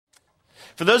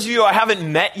For those of you I haven't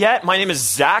met yet, my name is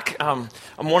Zach. I'm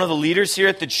one of the leaders here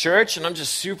at the church, and I'm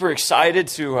just super excited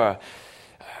to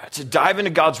dive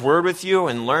into God's Word with you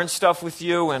and learn stuff with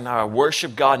you and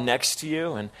worship God next to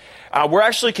you. And we're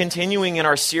actually continuing in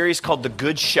our series called The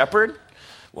Good Shepherd.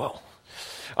 Whoa.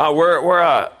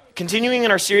 We're continuing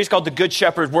in our series called The Good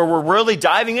Shepherd, where we're really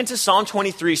diving into Psalm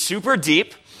 23 super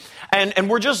deep, and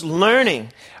we're just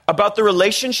learning about the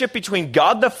relationship between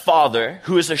God the Father,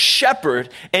 who is a shepherd,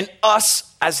 and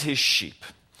us as his sheep,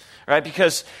 right?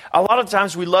 Because a lot of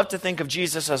times we love to think of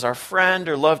Jesus as our friend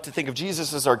or love to think of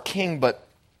Jesus as our king, but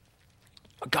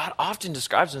God often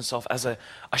describes himself as a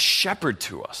shepherd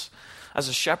to us,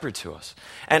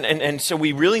 And so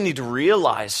we really need to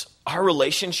realize our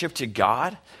relationship to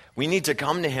God. We need to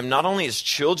come to him not only as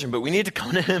children, but we need to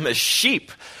come to him as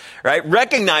sheep, right?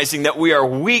 Recognizing that we are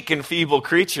weak and feeble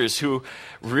creatures who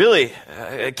really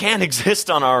can't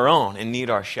exist on our own and need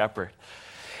our shepherd.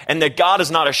 And that God is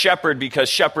not a shepherd because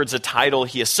shepherd's a title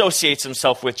he associates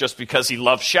himself with just because he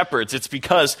loves shepherds. It's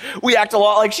because we act a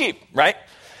lot like sheep, right?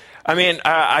 I mean,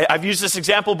 I've used this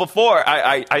example before.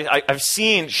 I've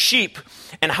seen sheep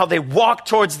and how they walk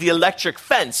towards the electric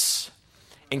fence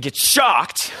and get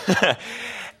shocked,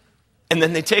 and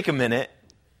then they take a minute,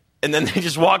 and then they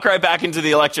just walk right back into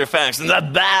the electric fence, and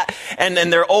and then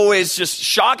they're always just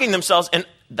shocking themselves, and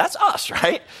that's us,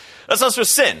 right? That's us with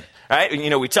sin, right? You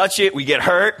know, we touch it, we get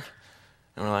hurt,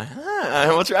 and we're like,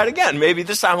 we'll try it again. Maybe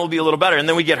this time will be a little better, and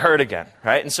then we get hurt again,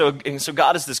 right? And so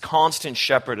God is this constant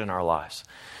shepherd in our lives.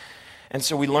 And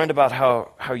so we learned about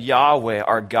how Yahweh,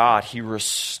 our God, he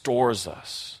restores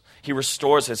us. He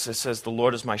restores us. It says, the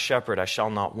Lord is my shepherd, I shall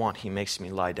not want. He makes me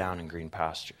lie down in green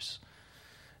pastures.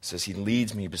 It says, he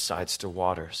leads me beside still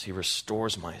waters. He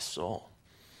restores my soul.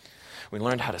 We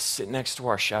learned how to sit next to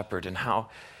our shepherd and how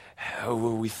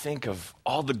we think of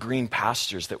all the green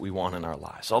pastures that we want in our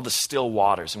lives, all the still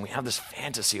waters, and we have this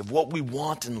fantasy of what we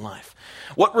want in life,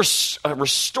 what a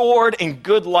restored and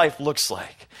good life looks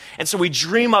like. And so we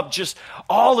dream up just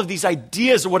all of these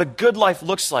ideas of what a good life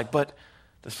looks like. But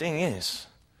the thing is,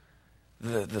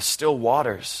 the still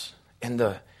waters and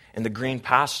the green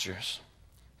pastures,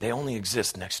 they only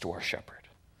exist next to our shepherd.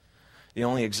 They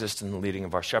only exist in the leading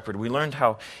of our shepherd. We learned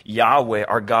how Yahweh,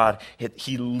 our God,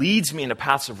 he leads me into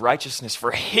paths of righteousness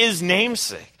for his name's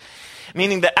sake.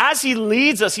 Meaning that as he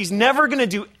leads us, he's never going to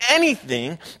do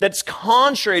anything that's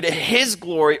contrary to his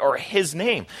glory or his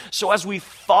name. So as we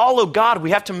follow God,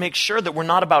 we have to make sure that we're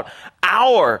not about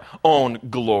our own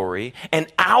glory and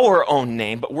our own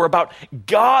name, but we're about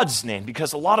God's name.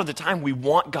 Because a lot of the time we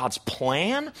want God's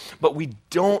plan, but we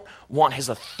don't want his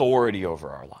authority over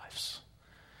our lives.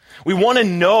 We want to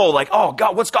know, like, oh,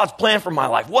 God, what's God's plan for my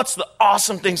life? What's the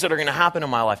awesome things that are going to happen in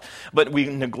my life? But we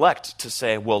neglect to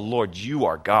say, well, Lord, you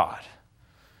are God,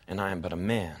 and I am but a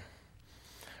man.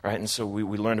 Right? And so we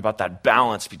learned about that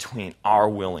balance between our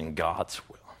will and God's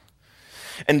will.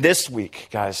 And this week,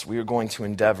 guys, we are going to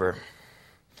endeavor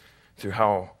through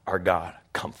how our God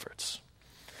comforts.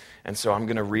 And so I'm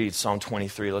going to read Psalm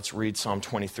 23. Let's read Psalm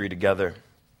 23 together.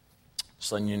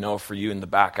 Just letting you know, for you in the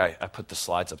back, I put the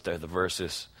slides up there, the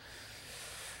verses.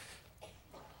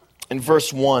 In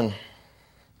verse 1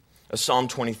 of Psalm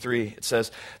 23, it says,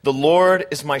 the Lord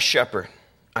is my shepherd,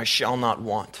 I shall not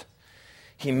want.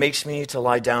 He makes me to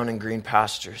lie down in green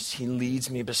pastures. He leads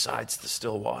me beside the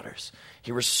still waters.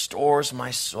 He restores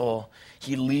my soul.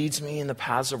 He leads me in the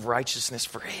paths of righteousness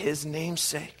for his name's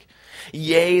sake.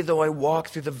 Yea, though I walk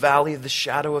through the valley of the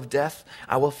shadow of death,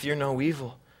 I will fear no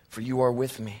evil, for you are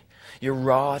with me. Your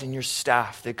rod and your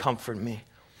staff, they comfort me.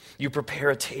 You prepare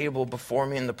a table before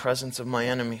me in the presence of my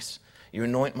enemies. You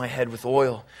anoint my head with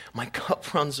oil. My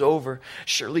cup runs over.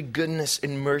 Surely goodness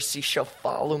and mercy shall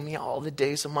follow me all the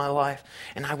days of my life,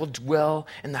 and I will dwell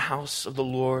in the house of the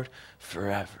Lord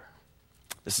forever.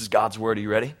 This is God's word. Are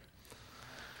you ready?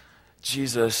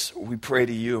 Jesus, we pray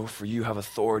to you, for you have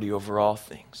authority over all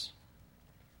things.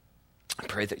 I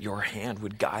pray that your hand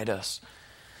would guide us.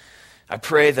 I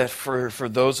pray that for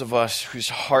those of us whose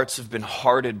hearts have been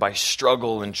hardened by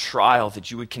struggle and trial,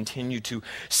 that you would continue to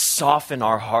soften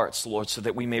our hearts, Lord, so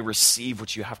that we may receive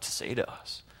what you have to say to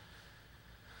us.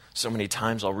 So many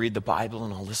times I'll read the Bible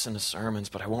and I'll listen to sermons,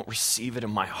 but I won't receive it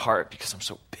in my heart because I'm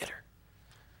so bitter,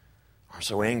 or I'm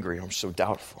so angry, or I'm so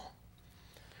doubtful.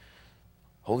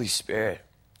 Holy Spirit,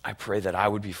 I pray that I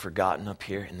would be forgotten up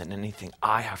here and that anything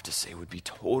I have to say would be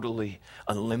totally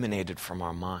eliminated from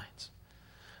our minds.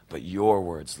 But your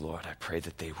words, Lord, I pray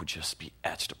that they would just be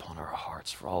etched upon our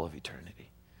hearts for all of eternity.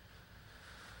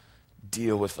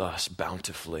 Deal with us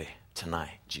bountifully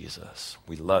tonight, Jesus.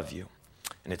 We love you.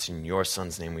 And it's in your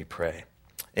Son's name we pray.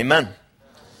 Amen.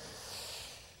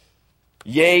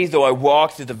 Yea, though I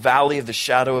walk through the valley of the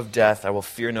shadow of death, I will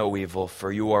fear no evil,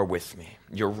 for you are with me.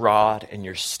 Your rod and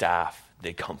your staff,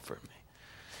 they comfort me.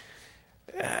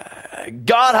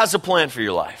 God has a plan for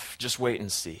your life. Just wait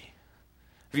and see.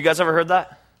 Have you guys ever heard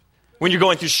that? When you're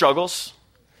going through struggles?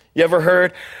 You ever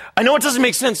heard, I know it doesn't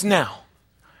make sense now,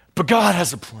 but God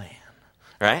has a plan,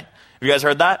 right? Have you guys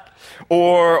heard that?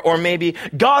 Or maybe,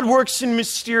 God works in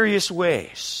mysterious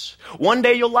ways. One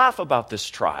day you'll laugh about this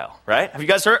trial, right? Have you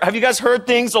guys heard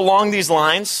things along these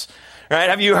lines? Right?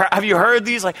 Have you heard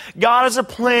these? Like, God has a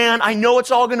plan. I know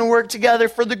it's all going to work together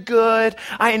for the good.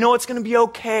 I know it's going to be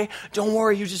okay. Don't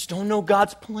worry, you just don't know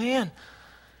God's plan.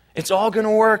 It's all going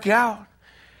to work out.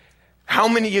 How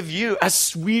many of you, as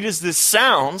sweet as this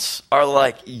sounds, are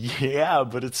like, yeah,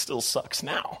 but it still sucks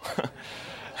now?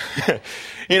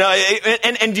 You know,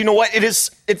 and you know what?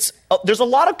 There's a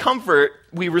lot of comfort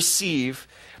we receive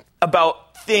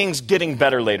about things getting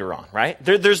better later on, right?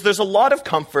 There's a lot of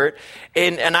comfort,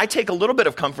 and I take a little bit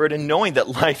of comfort in knowing that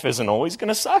life isn't always going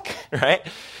to suck, right?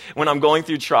 When I'm going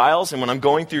through trials and when I'm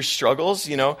going through struggles,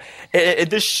 you know,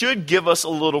 this should give us a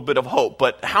little bit of hope.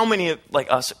 But how many like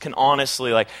us can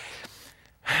honestly, like,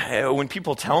 when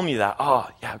people tell me that, oh,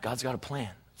 yeah, God's got a plan.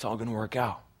 It's all going to work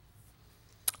out.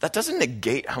 That doesn't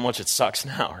negate how much it sucks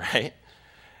now, right?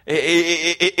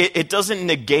 It doesn't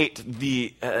negate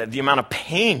the amount of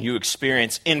pain you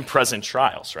experience in present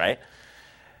trials, right?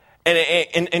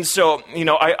 And so, you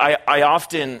know, I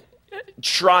often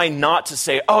try not to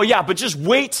say, oh yeah, but just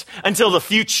wait until the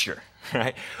future,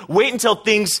 right? Wait until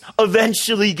things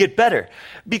eventually get better.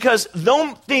 Because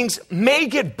though things may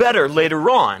get better later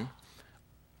on,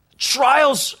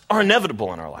 trials are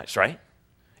inevitable in our lives, right?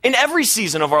 In every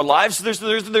season of our lives,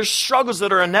 there's struggles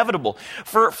that are inevitable.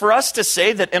 For us to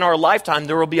say that in our lifetime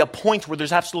there will be a point where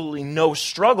there's absolutely no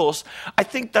struggles, I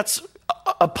think that's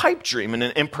a pipe dream in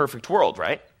an imperfect world,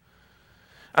 right?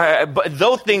 But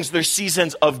though there's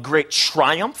seasons of great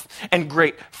triumph and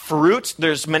great fruit,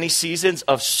 there's many seasons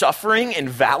of suffering and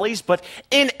valleys, but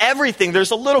in everything there's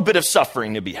a little bit of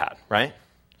suffering to be had, right?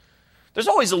 There's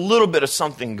always a little bit of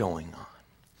something going on.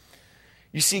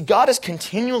 You see, God is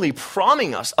continually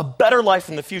promising us a better life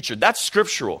in the future. That's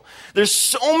scriptural. There's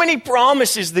so many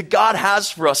promises that God has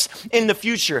for us in the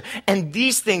future. And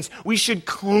these things we should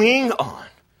cling on,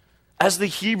 as the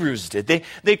Hebrews did.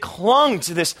 They clung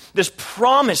to this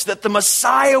promise that the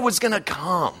Messiah was going to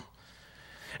come.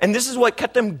 And this is what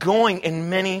kept them going in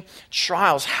many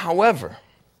trials. However,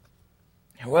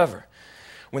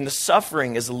 when the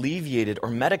suffering is alleviated or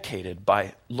medicated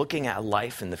by looking at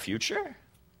life in the future,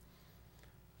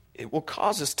 it will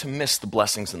cause us to miss the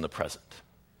blessings in the present.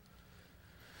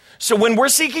 So when we're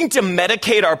seeking to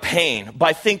medicate our pain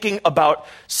by thinking about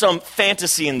some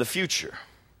fantasy in the future,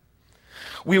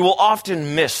 we will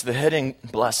often miss the hidden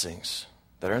blessings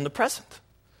that are in the present.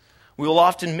 We will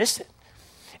often miss it.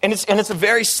 And it's a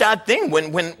very sad thing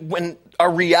when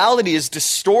our reality is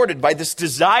distorted by this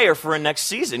desire for a next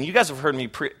season. You guys have heard me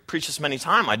preach this many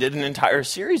times. I did an entire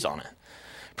series on it.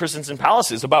 Prisons and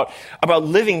Palaces, about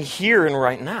living here and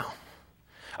right now,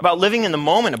 about living in the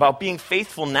moment, about being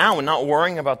faithful now and not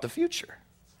worrying about the future.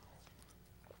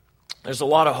 There's a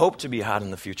lot of hope to be had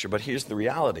in the future, but here's the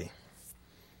reality.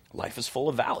 Life is full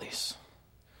of valleys.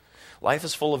 Life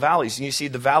is full of valleys. And you see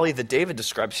the valley that David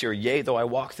describes here, yea, though I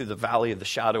walk through the valley of the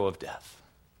shadow of death.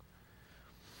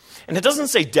 And it doesn't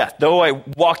say death, though I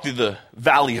walk through the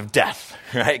valley of death,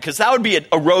 right? Because that would be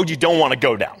a road you don't want to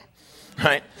go down,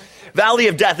 right? Valley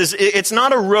of death, it's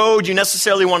not a road you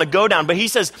necessarily want to go down, but he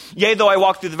says, yea, though I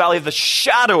walk through the valley of the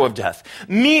shadow of death,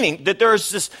 meaning that there's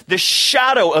this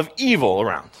shadow of evil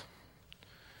around.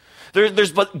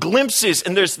 There's but glimpses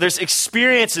and there's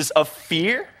experiences of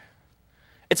fear.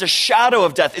 It's a shadow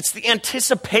of death. It's the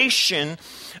anticipation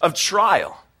of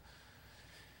trial.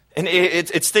 And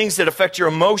it's things that affect your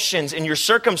emotions and your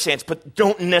circumstance, but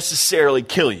don't necessarily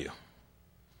kill you.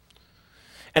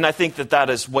 And I think that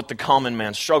is what the common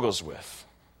man struggles with.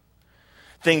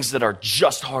 Things that are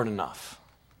just hard enough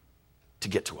to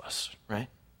get to us, right?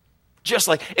 Just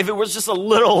like if it was just a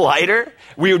little lighter,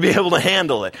 we would be able to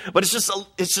handle it. But it's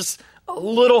just a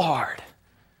little hard.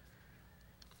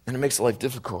 And it makes life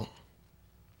difficult.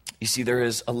 You see, there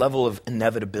is a level of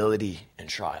inevitability in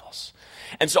trials.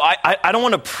 And so I don't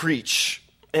want to preach,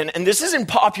 and this isn't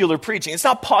popular preaching. It's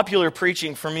not popular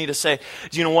preaching for me to say,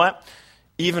 do you know what?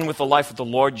 Even with the life of the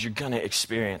Lord, you're going to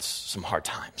experience some hard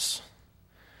times.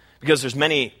 Because there's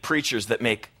many preachers that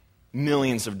make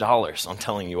millions of dollars on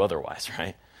telling you otherwise,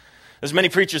 right? There's many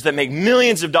preachers that make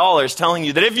millions of dollars telling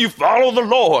you that if you follow the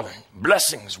Lord,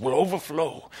 blessings will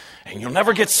overflow and you'll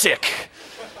never get sick.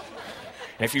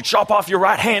 And if you chop off your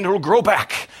right hand, it'll grow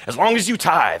back as long as you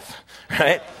tithe.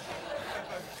 right?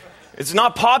 It's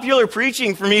not popular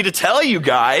preaching for me to tell you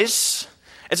guys.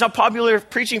 It's not popular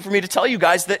preaching for me to tell you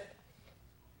guys that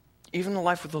even the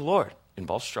life with the Lord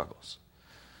involves struggles.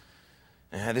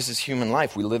 And this is human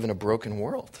life. We live in a broken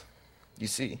world. You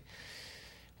see,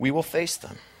 we will face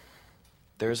them.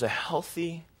 There's a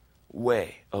healthy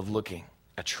way of looking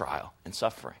at trial and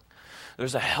suffering.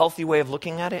 There's a healthy way of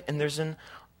looking at it, and there's an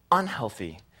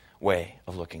unhealthy way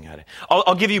of looking at it.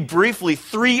 I'll give you briefly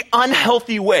three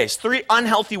unhealthy ways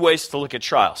to look at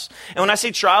trials. And when I say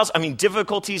trials, I mean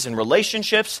difficulties in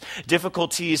relationships,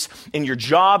 difficulties in your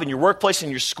job, in your workplace,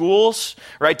 in your schools,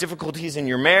 right? Difficulties in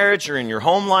your marriage or in your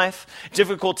home life,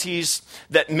 difficulties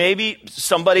that maybe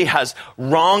somebody has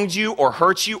wronged you or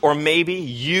hurt you, or maybe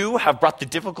you have brought the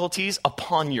difficulties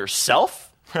upon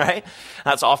yourself, right?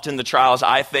 That's often the trials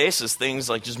I face, is things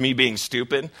like just me being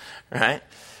stupid, right?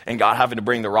 And God having to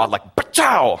bring the rod like,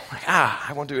 "Pachow!"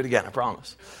 I won't do it again, I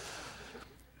promise.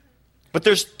 But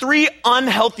there's three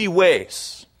unhealthy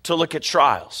ways to look at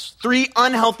trials. Three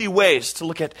unhealthy ways to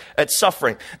look at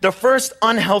suffering. The first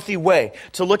unhealthy way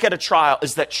to look at a trial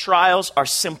is that trials are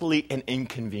simply an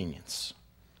inconvenience.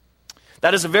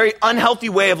 That is a very unhealthy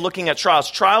way of looking at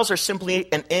trials. Trials are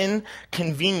simply an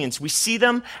inconvenience. We see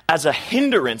them as a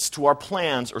hindrance to our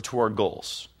plans or to our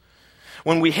goals.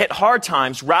 When we hit hard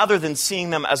times, rather than seeing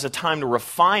them as a time to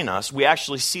refine us, we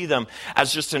actually see them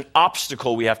as just an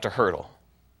obstacle we have to hurdle.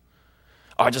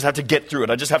 Oh, I just have to get through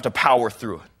it. I just have to power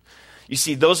through it. You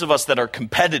see, those of us that are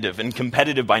competitive and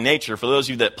competitive by nature, for those of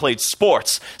you that played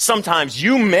sports, sometimes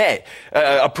you may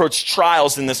approach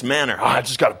trials in this manner. Oh, I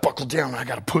just got to buckle down. I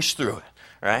got to push through it,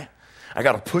 right? I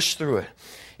got to push through it.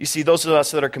 You see, those of us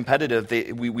that are competitive,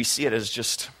 we see it as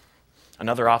just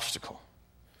another obstacle.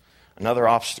 Another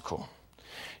obstacle.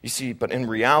 You see, but in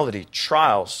reality,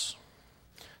 trials,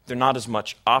 they're not as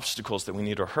much obstacles that we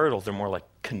need to hurdle. They're more like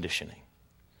conditioning.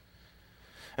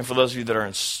 And for those of you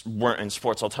that weren't in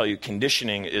sports, I'll tell you,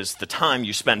 conditioning is the time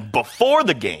you spend before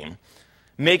the game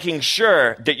making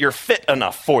sure that you're fit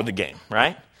enough for the game,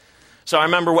 right? So I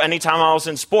remember anytime I was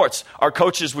in sports, our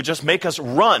coaches would just make us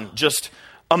run just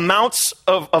amounts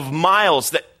of miles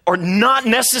that are not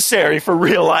necessary for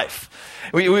real life.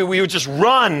 We would just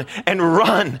run and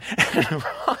run and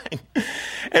run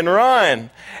and run.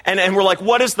 And we're like,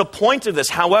 what is the point of this?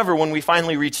 However, when we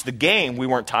finally reached the game, we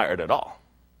weren't tired at all,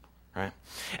 right?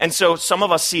 And so some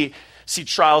of us see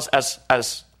trials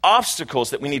as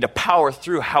obstacles that we need to power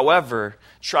through. However,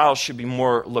 trials should be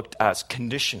more looked at as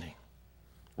conditioning,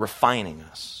 refining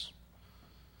us,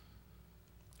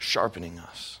 sharpening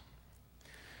us.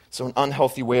 So an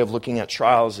unhealthy way of looking at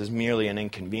trials is merely an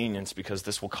inconvenience, because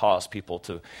this will cause people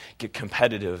to get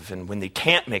competitive, and when they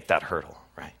can't make that hurdle,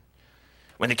 right?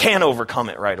 When they can't overcome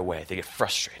it right away, they get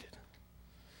frustrated.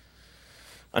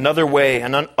 Another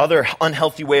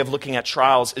unhealthy way of looking at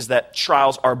trials is that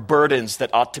trials are burdens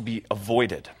that ought to be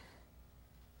avoided.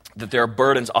 That there are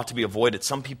burdens ought to be avoided.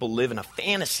 Some people live in a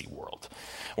fantasy world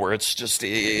where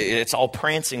it's all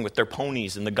prancing with their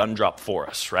ponies in the gumdrop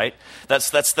forest, right?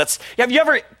 That's. Have you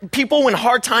ever, people when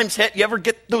hard times hit, you ever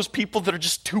get those people that are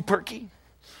just too perky,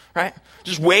 right?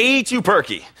 Just way too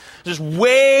perky, just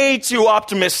way too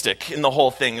optimistic in the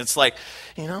whole thing. It's like,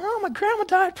 oh, my grandma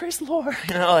died, praise the Lord.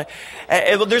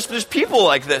 There's people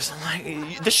like this. I'm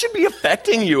like, this should be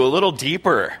affecting you a little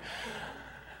deeper.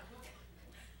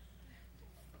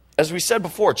 As we said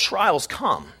before, trials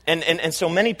come. And so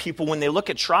many people, when they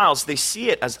look at trials, they see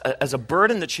it as a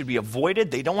burden that should be avoided.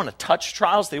 They don't want to touch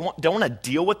trials. They don't want to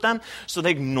deal with them, so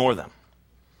they ignore them.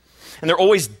 And they're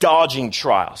always dodging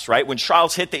trials, right? When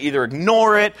trials hit, they either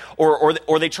ignore it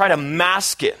or they try to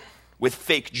mask it with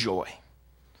fake joy,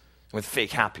 with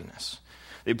fake happiness.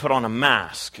 They put on a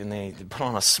mask and they put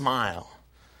on a smile,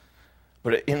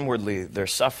 but inwardly they're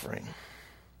suffering.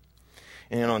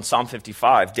 And in Psalm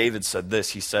 55, David said this.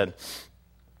 He said,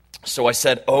 "So I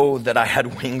said, oh, that I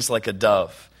had wings like a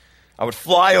dove. I would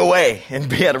fly away and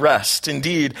be at rest.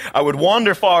 Indeed, I would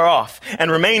wander far off and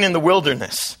remain in the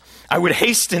wilderness. I would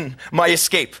hasten my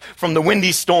escape from the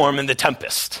windy storm and the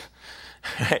tempest."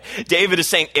 David is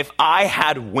saying, if I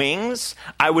had wings,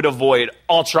 I would avoid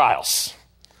all trials.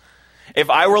 If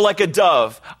I were like a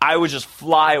dove, I would just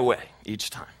fly away each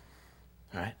time,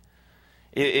 right?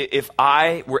 If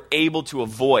I were able to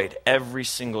avoid every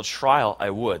single trial, I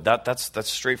would. That's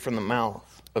straight from the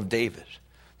mouth of David,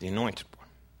 the anointed one.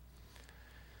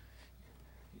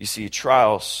 You see,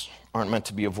 trials aren't meant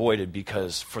to be avoided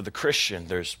because for the Christian,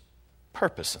 there's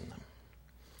purpose in them.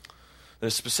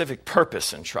 There's specific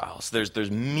purpose in trials. There's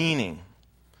meaning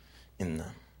in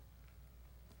them.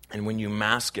 And when you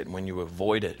mask it, when you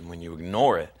avoid it, and when you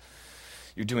ignore it,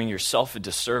 you're doing yourself a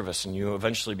disservice, and you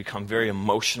eventually become very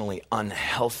emotionally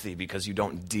unhealthy because you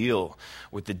don't deal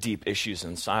with the deep issues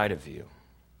inside of you.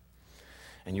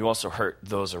 And you also hurt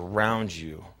those around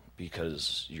you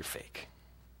because you're fake.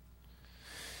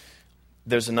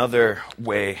 There's another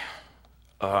way,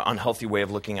 unhealthy way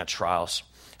of looking at trials.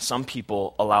 Some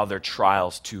people allow their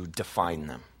trials to define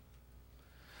them.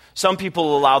 Some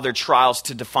people allow their trials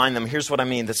to define them. Here's what I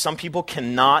mean, that some people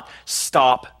cannot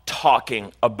stop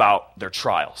talking about their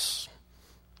trials.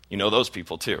 You know those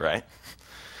people too, right?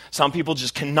 Some people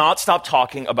just cannot stop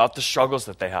talking about the struggles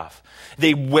that they have.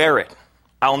 They wear it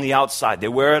on the outside. They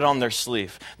wear it on their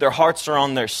sleeve. Their hearts are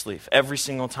on their sleeve every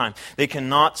single time. They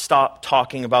cannot stop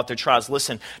talking about their trials.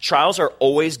 Listen, trials are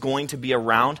always going to be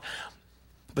around,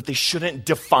 but they shouldn't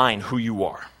define who you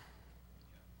are.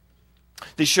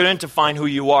 They shouldn't define who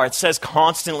you are. It says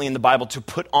constantly in the Bible to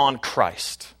put on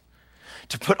Christ.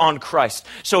 To put on Christ.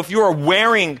 So if you are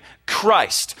wearing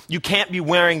Christ, you can't be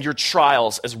wearing your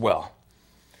trials as well.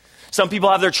 Some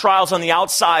people have their trials on the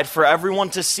outside for everyone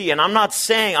to see. And I'm not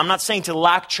saying to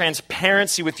lack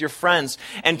transparency with your friends.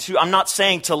 I'm not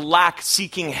saying to lack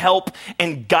seeking help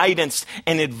and guidance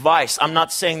and advice. I'm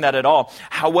not saying that at all.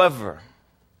 However,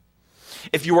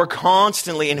 if you are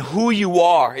constantly, and who you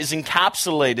are is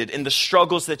encapsulated in the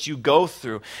struggles that you go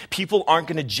through, people aren't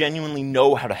going to genuinely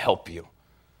know how to help you.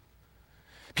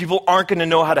 People aren't going to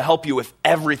know how to help you if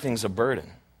everything's a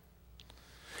burden.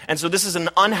 And so this is an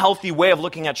unhealthy way of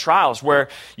looking at trials, where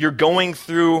you're going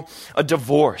through a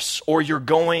divorce, or you've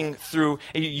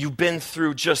been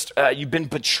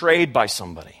betrayed by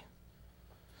somebody.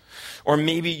 Or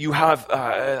maybe you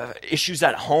have issues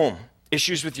at home.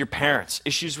 Issues with your parents,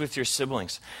 issues with your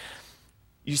siblings.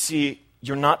 You see,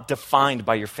 you're not defined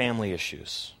by your family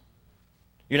issues.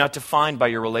 You're not defined by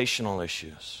your relational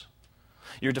issues.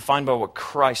 You're defined by what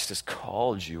Christ has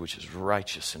called you, which is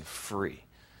righteous and free.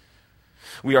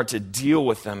 We are to deal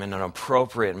with them in an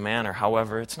appropriate manner.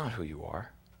 However, it's not who you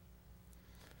are.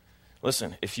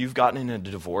 Listen, if you've gotten in a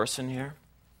divorce in here,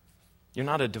 you're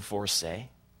not a divorcee.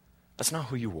 That's not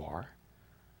who you are.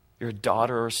 You're a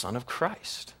daughter or son of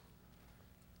Christ,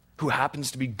 who happens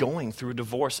to be going through a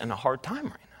divorce and a hard time right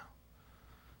now,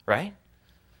 right?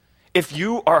 If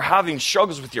you are having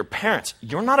struggles with your parents,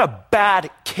 you're not a bad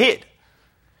kid.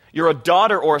 You're a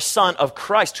daughter or a son of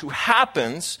Christ who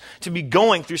happens to be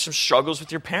going through some struggles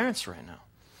with your parents right now.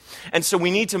 And so we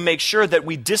need to make sure that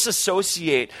we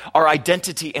disassociate our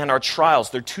identity and our trials.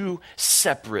 They're two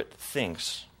separate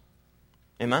things.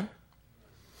 Amen?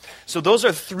 So those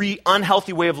are three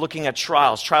unhealthy ways of looking at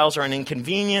trials. Trials are an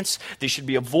inconvenience, they should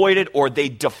be avoided, or they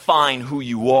define who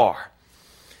you are.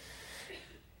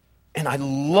 And I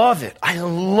love it. I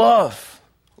love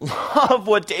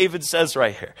what David says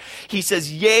right here. He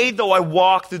says, "Yea, though I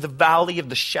walk through the valley of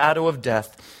the shadow of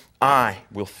death, I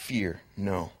will fear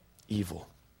no evil."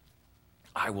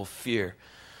 I will fear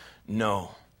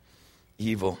no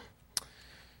evil.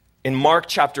 In Mark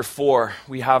chapter 4,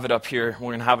 we have it up here. We're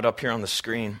going to have it up here on the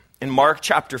screen. In Mark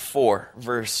chapter 4,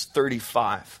 verse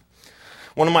 35,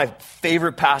 one of my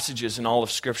favorite passages in all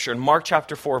of Scripture. In Mark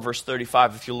chapter 4, verse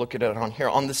 35, if you look at it on here,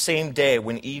 on the same day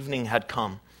when evening had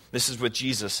come, this is with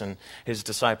Jesus and his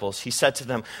disciples, he said to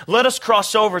them, "Let us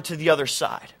cross over to the other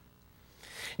side."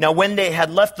 Now when they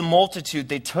had left the multitude,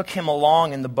 they took him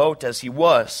along in the boat as he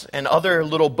was, and other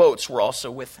little boats were also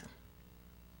with him.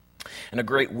 And a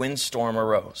great windstorm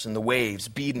arose, and the waves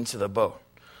beat into the boat,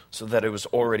 so that it was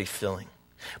already filling.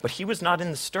 But he was not in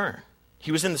the stern.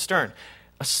 He was in the stern,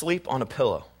 asleep on a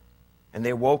pillow. And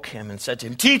they woke him and said to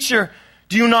him, "Teacher,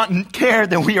 do you not care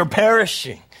that we are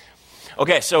perishing?"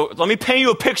 Okay, so let me paint you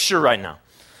a picture right now.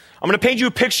 I'm going to paint you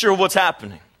a picture of what's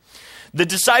happening. The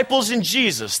disciples and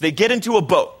Jesus, they get into a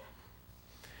boat.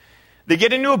 They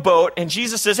get into a boat, and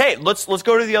Jesus says, "Hey, let's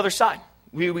go to the other side.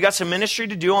 We got some ministry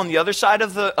to do on the other side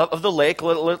of the lake.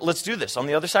 Let's do this. On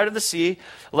the other side of the sea,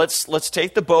 let's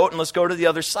take the boat and let's go to the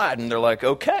other side." And they're like,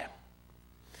 "Okay."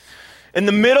 In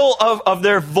the middle of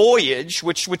their voyage,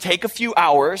 which would take a few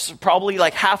hours, probably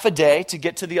like half a day to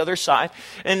get to the other side,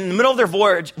 in the middle of their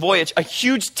voyage, a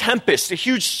huge tempest, a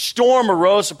huge storm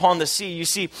arose upon the sea. You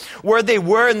see, where they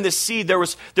were in the sea,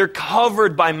 they're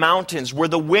covered by mountains, where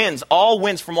the winds, all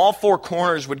winds from all four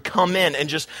corners would come in and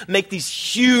just make these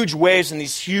huge waves and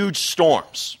these huge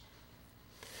storms.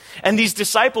 And these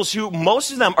disciples, who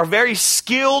most of them are very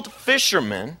skilled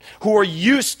fishermen who are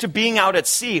used to being out at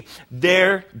sea,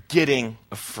 they're getting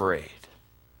afraid.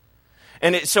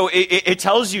 And it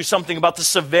tells you something about the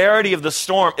severity of the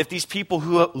storm if these people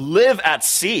who live at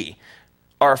sea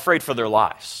are afraid for their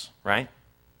lives, right?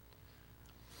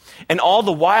 And all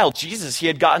the while, Jesus, he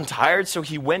had gotten tired, so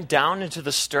he went down into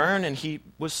the stern and he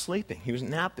was sleeping. He was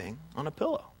napping on a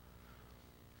pillow.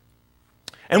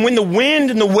 And when the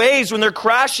wind and the waves, when they're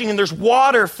crashing and there's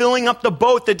water filling up the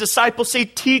boat, the disciples say,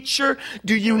 "Teacher,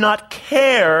 do you not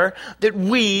care that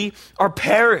we are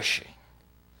perishing?"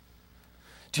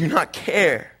 Do you not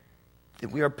care that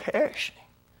we are perishing?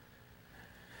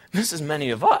 This is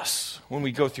many of us when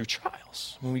we go through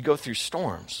trials, when we go through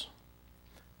storms.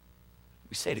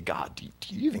 We say to God, do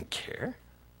you even care?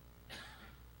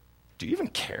 Do you even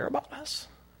care about us?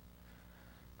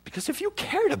 Because if you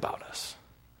cared about us,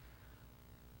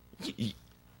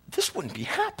 this wouldn't be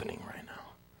happening right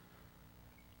now.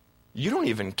 You don't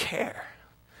even care.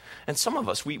 And some of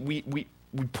us, we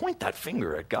point that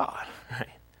finger at God, right?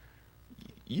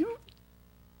 You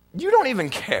don't even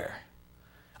care.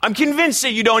 I'm convinced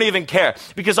that you don't even care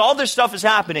because all this stuff is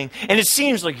happening and it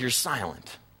seems like you're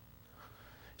silent.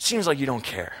 It seems like you don't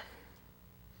care.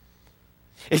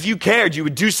 If you cared, you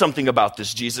would do something about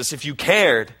this, Jesus. If you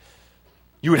cared,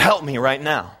 you would help me right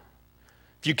now.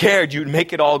 If you cared, you would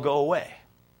make it all go away.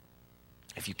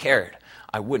 If you cared,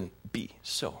 I wouldn't be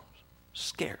so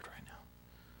scared right now.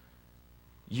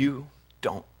 You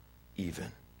don't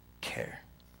even care.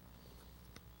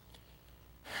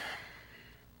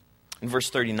 In verse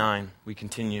 39, we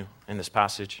continue in this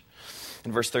passage.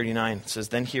 In verse 39, it says,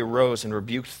 "Then he arose and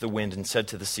rebuked the wind and said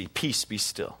to the sea, 'Peace, be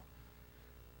still.'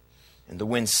 And the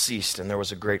wind ceased, and there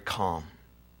was a great calm.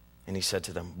 And he said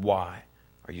to them, 'Why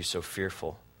are you so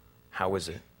fearful? How is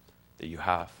it that you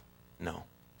have no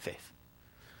faith?'"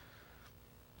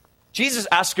 Jesus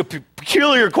asked a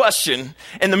peculiar question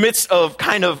in the midst of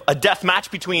kind of a death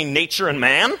match between nature and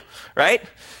man, right?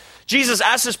 Jesus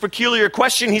asked this peculiar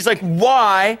question. He's like,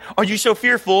 "Why are you so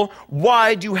fearful?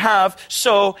 Why do you have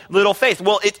so little faith?"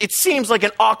 Well, it seems like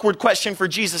an awkward question for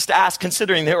Jesus to ask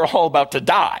considering they were all about to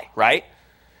die, right?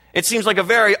 It seems like a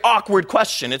very awkward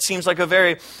question. It seems like a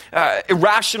very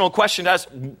irrational question to ask.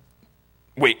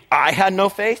 Wait, I had no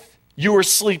faith? You were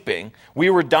sleeping, we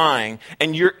were dying,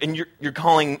 and you're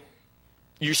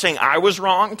saying I was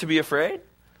wrong to be afraid?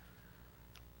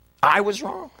 I was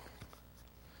wrong?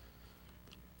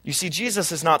 You see,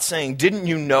 Jesus is not saying, "Didn't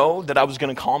you know that I was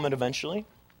going to calm it eventually?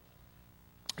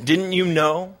 Didn't you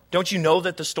know? Don't you know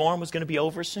that the storm was going to be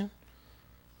over soon?"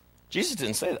 Jesus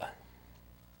didn't say that.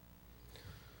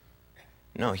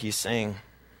 No, he's saying,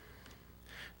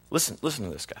 listen to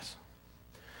this, guys.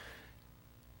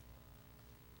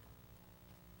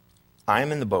 I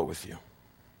am in the boat with you.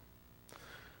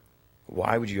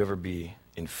 Why would you ever be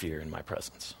in fear in my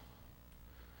presence?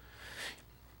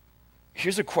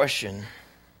 Here's a question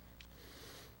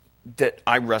that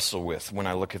I wrestle with when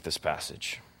I look at this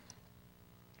passage.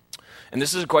 And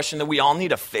this is a question that we all need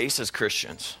to face as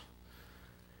Christians.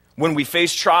 When we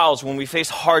face trials, when we face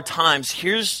hard times,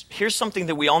 here's something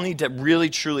that we all need to really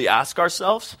truly ask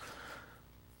ourselves.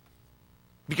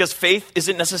 Because faith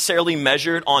isn't necessarily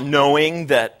measured on knowing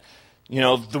that,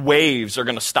 the waves are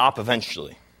going to stop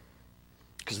eventually.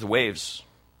 Because the waves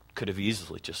could have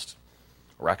easily just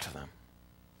wrecked them.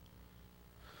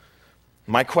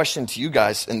 My question to you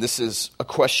guys, and this is a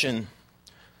question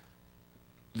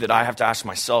that I have to ask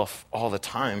myself all the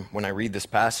time when I read this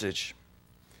passage.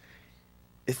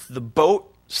 If the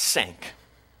boat sank,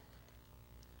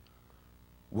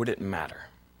 would it matter?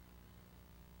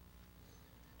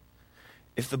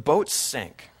 If the boat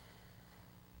sank,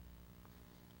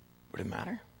 would it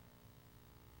matter?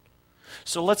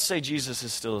 So let's say Jesus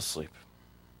is still asleep.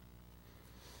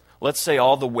 Let's say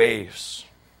all the waves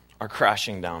are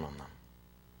crashing down on them.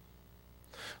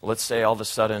 Let's say all of a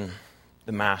sudden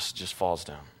the mast just falls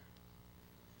down.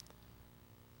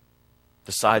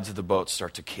 The sides of the boat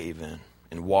start to cave in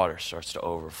and water starts to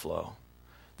overflow.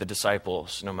 The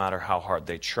disciples, no matter how hard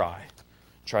they try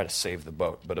to save the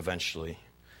boat, but eventually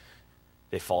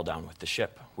they fall down with the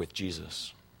ship, with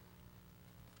Jesus.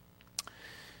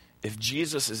 If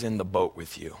Jesus is in the boat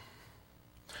with you,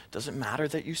 does it matter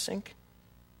that you sink?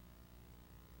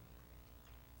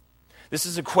 This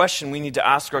is a question we need to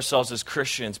ask ourselves as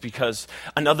Christians, because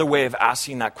another way of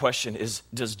asking that question is,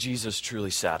 does Jesus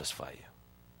truly satisfy you?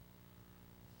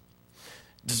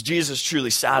 Does Jesus truly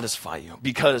satisfy you?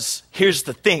 Because here's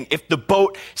the thing, if the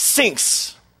boat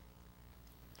sinks,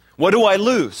 what do I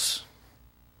lose?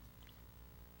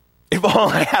 If all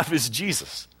I have is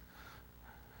Jesus.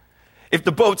 If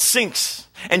the boat sinks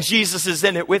and Jesus is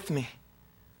in it with me,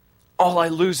 all I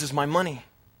lose is my money,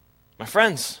 my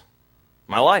friends,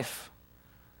 my life.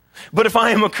 But if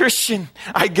I am a Christian,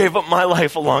 I gave up my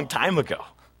life a long time ago.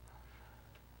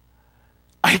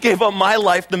 I gave up my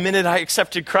life the minute I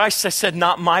accepted Christ. I said,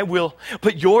 "Not my will,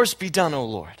 but yours be done, O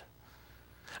Lord."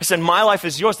 I said, my life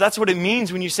is yours. That's what it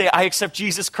means when you say, I accept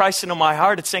Jesus Christ into my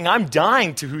heart. It's saying, I'm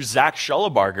dying to who Zach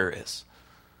Schullebarger is.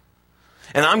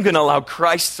 And I'm going to allow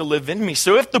Christ to live in me.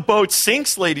 So if the boat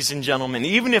sinks, ladies and gentlemen,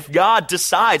 even if God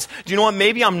decides, do you know what,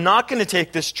 maybe I'm not going to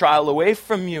take this trial away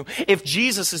from you. If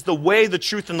Jesus is the way, the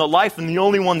truth, and the life, and the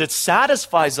only one that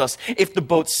satisfies us, if the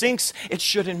boat sinks, it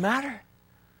shouldn't matter.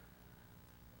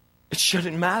 It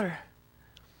shouldn't matter.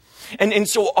 And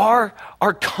so our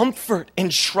comfort in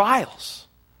trials,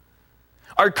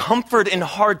 our comfort in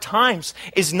hard times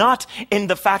is not in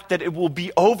the fact that it will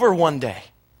be over one day.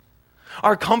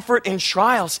 Our comfort in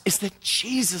trials is that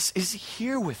Jesus is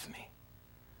here with me,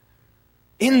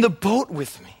 in the boat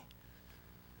with me.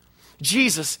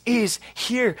 Jesus is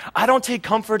here. I don't take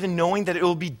comfort in knowing that it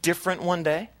will be different one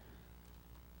day.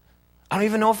 I don't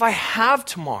even know if I have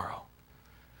tomorrow.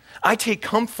 I take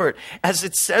comfort, as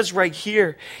it says right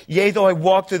here, yea, though I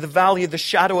walk through the valley of the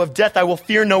shadow of death, I will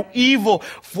fear no evil,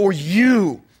 for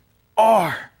you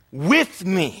are with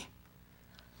me.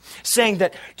 Saying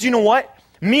that, do you know what?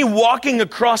 Me walking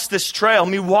across this trail,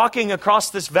 me walking across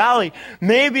this valley,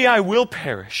 maybe I will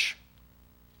perish.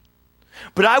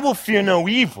 But I will fear no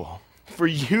evil, for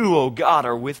you, O God,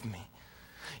 are with me.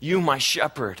 You, my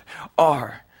shepherd,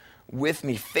 are with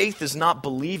me. Faith is not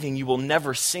believing you will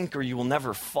never sink or you will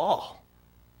never fall.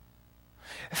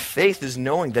 Faith is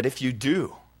knowing that if you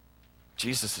do,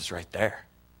 Jesus is right there.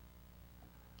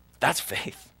 That's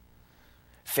faith.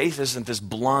 Faith isn't this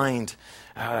blind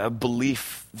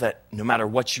belief that no matter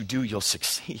what you do, you'll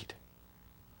succeed.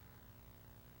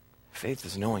 Faith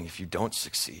is knowing if you don't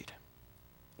succeed,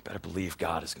 you better believe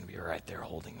God is going to be right there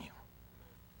holding you.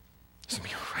 He's going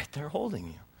to be right there holding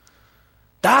you.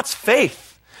 That's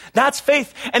faith. That's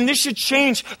faith. And this should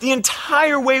change the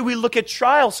entire way we look at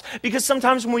trials. Because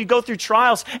sometimes when we go through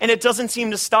trials and it doesn't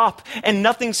seem to stop and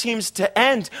nothing seems to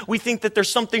end, we think that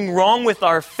there's something wrong with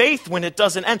our faith when it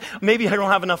doesn't end. Maybe I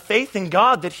don't have enough faith in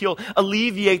God that he'll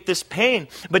alleviate this pain.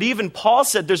 But even Paul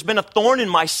said, there's been a thorn in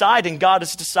my side and God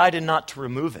has decided not to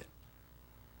remove it.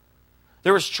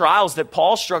 There was trials that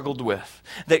Paul struggled with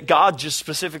that God just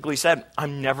specifically said,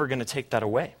 I'm never going to take that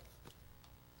away.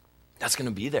 That's going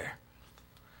to be there.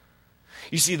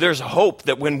 You see, there's hope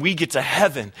that when we get to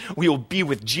heaven, we will be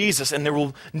with Jesus and there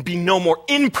will be no more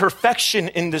imperfection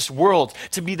in this world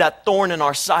to be that thorn in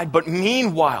our side. But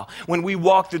meanwhile, when we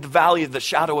walk through the valley of the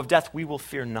shadow of death, we will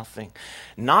fear nothing.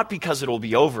 Not because it will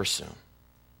be over soon.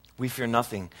 We fear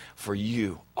nothing, for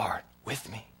you are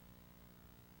with me.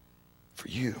 For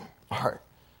you are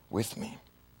with me.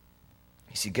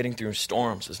 You see, getting through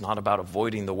storms is not about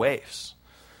avoiding the waves.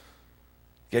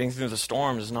 Getting through the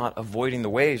storm is not avoiding the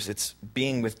waves. It's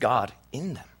being with God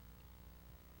in them.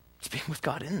 It's being with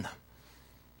God in them.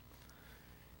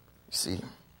 You see,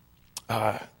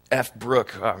 F.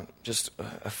 Brooke, just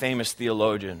a famous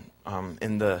theologian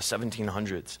in the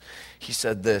 1700s, he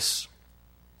said this,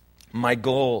 my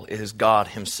goal is God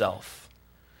himself,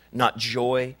 not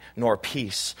joy, nor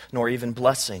peace, nor even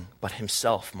blessing, but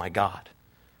himself, my God.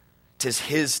 'Tis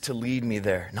his to lead me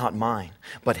there, not mine,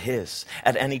 but his,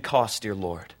 at any cost, dear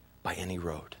Lord, by any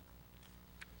road.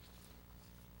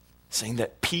 Saying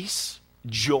that peace,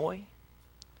 joy,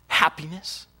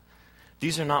 happiness,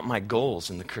 these are not my goals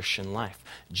in the Christian life.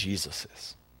 Jesus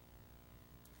is.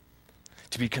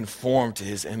 To be conformed to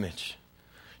his image.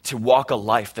 To walk a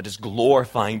life that is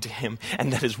glorifying to him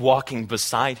and that is walking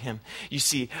beside him. You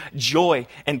see, joy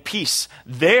and peace,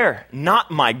 they're not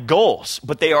my goals,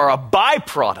 but they are a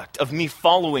byproduct of me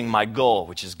following my goal,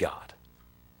 which is God.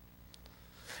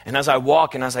 And as I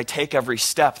walk and as I take every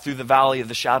step through the valley of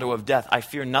the shadow of death, I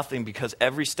fear nothing because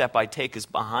every step I take is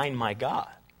behind my God.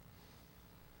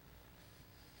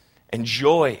 And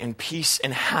joy and peace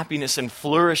and happiness and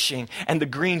flourishing and the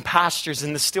green pastures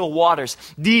and the still waters,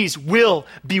 these will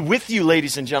be with you,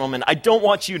 ladies and gentlemen. I don't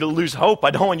want you to lose hope.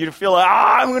 I don't want you to feel like,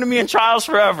 I'm going to be in trials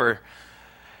forever.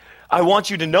 I want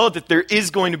you to know that there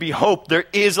is going to be hope. There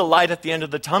is a light at the end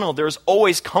of the tunnel. There is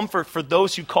always comfort for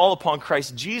those who call upon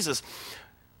Christ Jesus.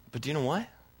 But do you know what?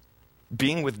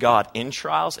 Being with God in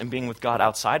trials and being with God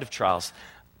outside of trials,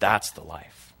 that's the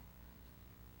life.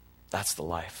 That's the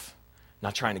life.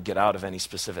 Not trying to get out of any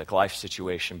specific life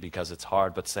situation because it's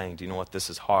hard, but saying, do you know what, this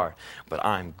is hard, but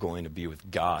I'm going to be with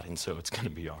God, and so it's going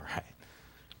to be all right.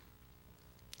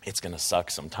 It's going to suck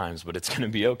sometimes, but it's going to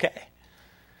be okay.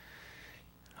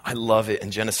 I love it in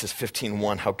Genesis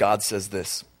 15:1 how God says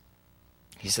this.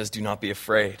 He says, do not be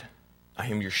afraid. I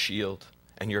am your shield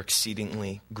and your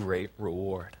exceedingly great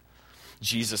reward.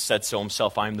 Jesus said so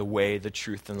himself, I am the way, the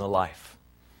truth, and the life.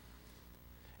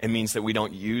 It means that we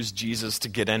don't use Jesus to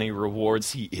get any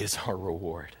rewards. He is our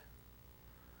reward.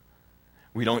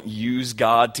 We don't use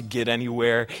God to get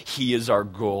anywhere. He is our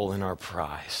goal and our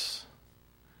prize.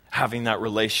 Having that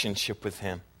relationship with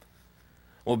him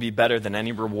will be better than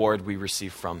any reward we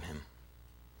receive from him.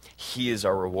 He is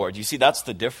our reward. You see, that's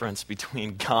the difference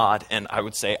between God and, I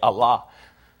would say, Allah.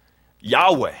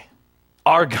 Yahweh,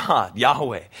 our God,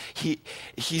 Yahweh.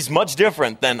 He's much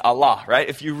different than Allah, right?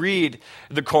 If you read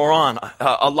the Quran,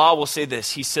 Allah will say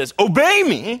this. He says, obey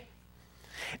me,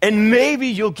 and maybe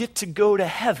you'll get to go to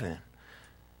heaven,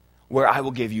 where I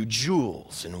will give you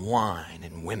jewels and wine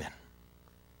and women.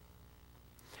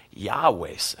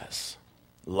 Yahweh says,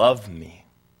 love me,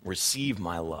 receive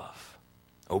my love,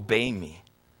 obey me,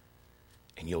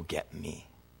 and you'll get me.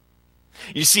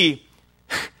 You see,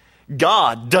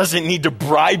 God doesn't need to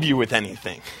bribe you with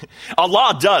anything.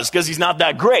 Allah does, because he's not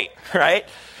that great, right?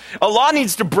 Allah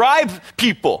needs to bribe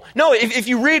people. No, if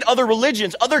you read other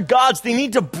religions, other gods, they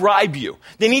need to bribe you.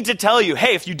 They need to tell you,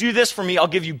 hey, if you do this for me, I'll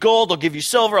give you gold, I'll give you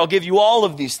silver, I'll give you all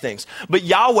of these things. But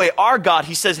Yahweh, our God,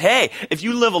 he says, hey, if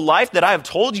you live a life that I have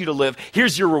told you to live,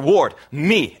 here's your reward,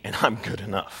 me, and I'm good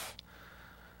enough.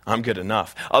 I'm good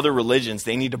enough. Other religions,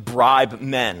 they need to bribe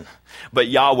men. But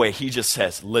Yahweh, he just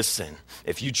says, listen,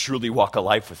 if you truly walk a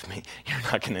life with me, you're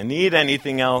not going to need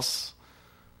anything else.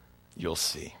 You'll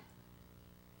see.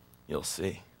 You'll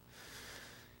see.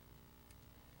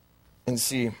 And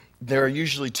see, there are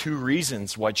usually two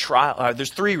reasons why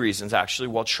there's three reasons actually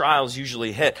why trials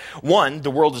usually hit. One,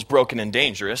 the world is broken and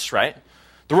dangerous, right?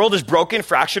 The world is broken,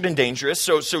 fractured, and dangerous.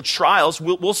 So trials,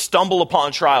 we'll stumble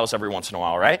upon trials every once in a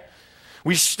while, right?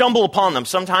 We stumble upon them.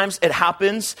 Sometimes it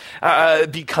happens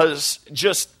because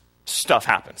just stuff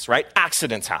happens, right?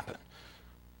 Accidents happen.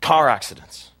 Car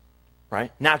accidents,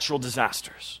 right? Natural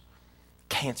disasters,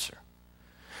 cancer.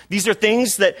 These are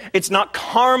things that it's not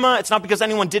karma. It's not because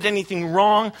anyone did anything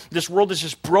wrong. This world is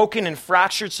just broken and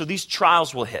fractured, so these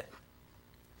trials will hit.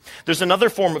 There's another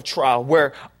form of trial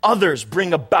where others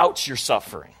bring about your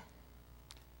suffering,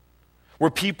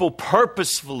 where people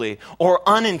purposefully or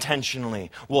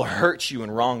unintentionally will hurt you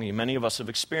and wrong you. Many of us have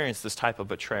experienced this type of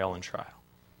betrayal and trial.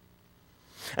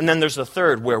 And then there's the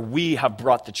third, where we have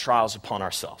brought the trials upon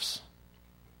ourselves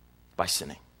by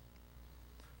sinning.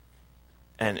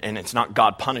 And it's not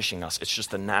God punishing us. It's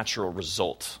just the natural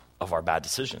result of our bad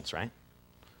decisions, right?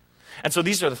 And so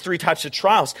these are the three types of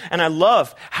trials. And I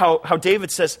love how David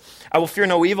says, I will fear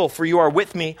no evil, for you are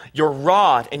with me. Your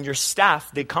rod and your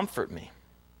staff, they comfort me.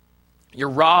 Your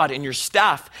rod and your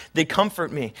staff, they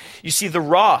comfort me. You see, the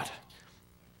rod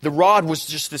was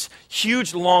just this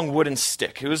huge, long wooden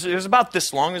stick. It was about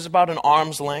this long. It was about an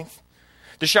arm's length.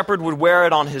 The shepherd would wear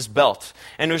it on his belt.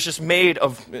 And it was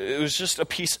just a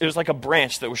piece, it was like a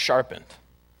branch that was sharpened.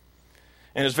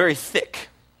 And it was very thick.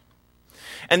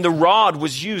 And the rod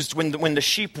was used when the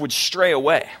sheep would stray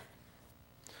away.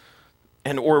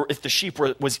 Or if the sheep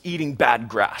was eating bad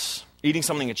grass. Eating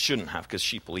something it shouldn't have, because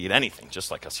sheep will eat anything, just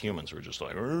like us humans. We're just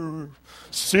like,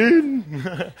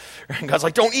 sin. And God's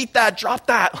like, don't eat that, drop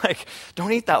that. Like,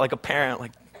 don't eat that, like a parent,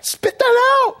 like, spit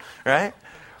that out, right?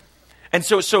 And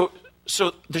so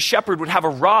the shepherd would have a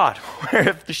rod where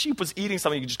if the sheep was eating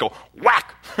something, you could just go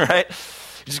whack, right?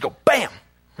 You just go bam,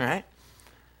 right?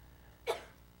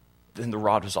 Then the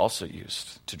rod was also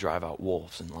used to drive out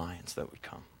wolves and lions that would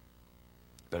come.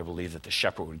 You better believe that the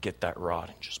shepherd would get that rod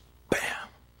and just bam,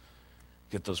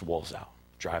 get those wolves out,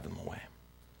 drive them away,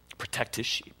 protect his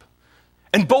sheep.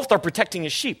 And both are protecting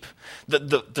his sheep.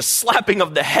 The slapping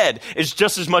of the head is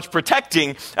just as much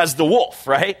protecting as the wolf,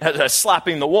 right? As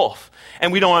slapping the wolf.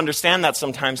 And we don't understand that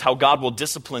sometimes, how God will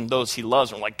discipline those he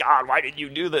loves. We're like, God, why did you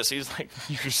do this? He's like,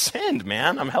 you sinned,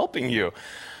 man. I'm helping you.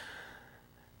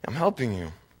 I'm helping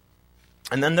you.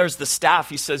 And then there's the staff.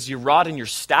 He says, your rod and your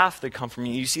staff, they come from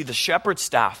you. You see, the shepherd's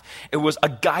staff, it was a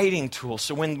guiding tool.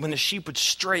 So when the sheep would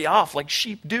stray off, like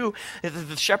sheep do,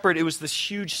 the shepherd, it was this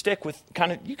huge stick with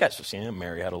kind of, you guys have seen it.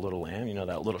 Mary had a little lamb, you know,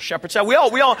 that little shepherd's staff. We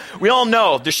all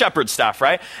know the shepherd's staff,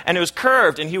 right? And it was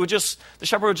curved, and the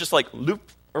shepherd would just like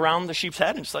loop around the sheep's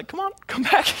head and just like, come on, come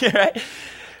back here, right?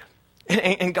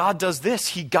 And God does this.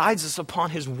 He guides us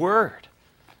upon his word,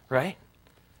 right?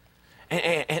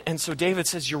 And so David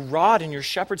says, your rod and your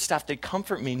shepherd's staff, they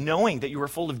comfort me, knowing that you are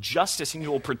full of justice and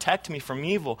you will protect me from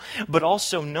evil, but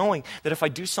also knowing that if I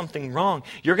do something wrong,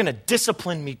 you're going to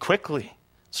discipline me quickly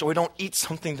so I don't eat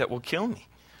something that will kill me.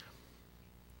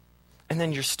 And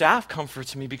then your staff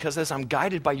comforts me because as I'm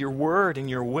guided by your word and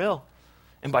your will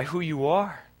and by who you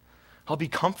are, I'll be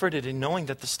comforted in knowing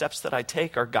that the steps that I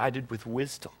take are guided with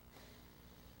wisdom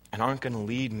and aren't going to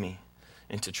lead me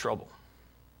into trouble.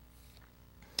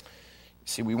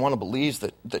 See, we want to believe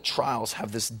that trials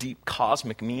have this deep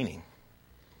cosmic meaning.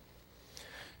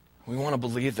 We want to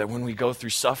believe that when we go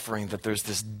through suffering, that there's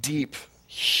this deep,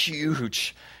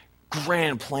 huge,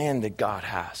 grand plan that God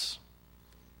has.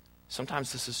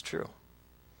 Sometimes this is true.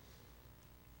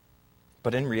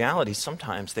 But in reality,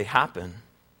 sometimes they happen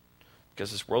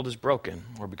because this world is broken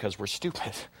or because we're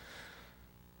stupid.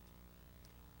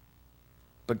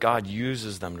 But God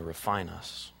uses them to refine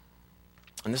us.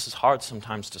 And this is hard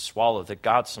sometimes to swallow, that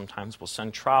God sometimes will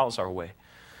send trials our way.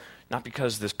 Not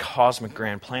because this cosmic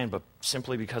grand plan, but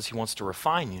simply because he wants to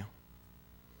refine you.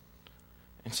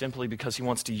 And simply because he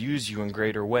wants to use you in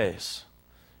greater ways.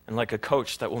 And like a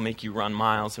coach that will make you run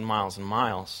miles and miles and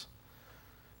miles,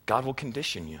 God will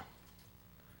condition you.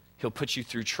 He'll put you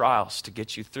through trials to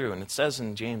get you through. And it says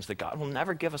in James that God will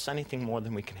never give us anything more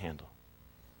than we can handle.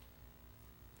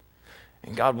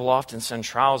 And God will often send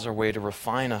trials our way to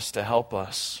refine us, to help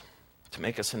us, to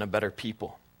make us into better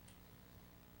people.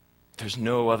 There's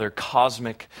no other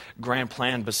cosmic grand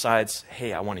plan besides,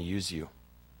 hey, I want to use you.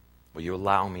 Will you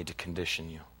allow me to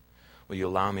condition you? Will you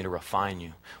allow me to refine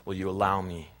you? Will you allow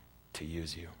me to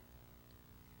use you?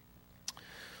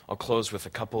 I'll close with a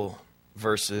couple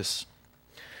verses.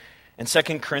 In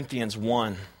 2 Corinthians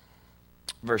 1,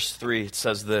 verse 3, it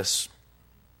says this.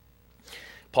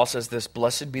 Paul says this,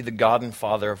 "Blessed be the God and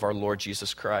Father of our Lord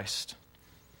Jesus Christ,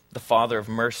 the Father of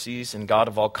mercies and God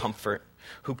of all comfort,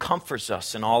 who comforts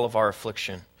us in all of our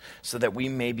affliction, so that we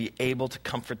may be able to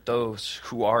comfort those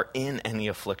who are in any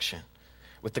affliction,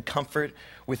 with the comfort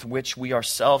with which we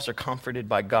ourselves are comforted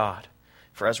by God.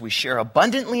 For as we share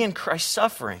abundantly in Christ's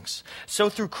sufferings, so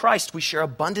through Christ we share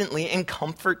abundantly in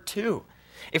comfort too.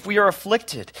 If we are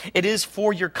afflicted, it is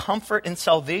for your comfort and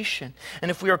salvation.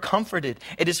 And if we are comforted,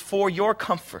 it is for your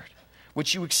comfort,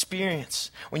 which you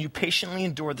experience when you patiently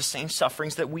endure the same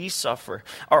sufferings that we suffer.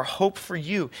 Our hope for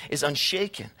you is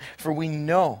unshaken, for we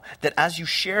know that as you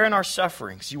share in our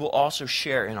sufferings, you will also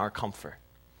share in our comfort."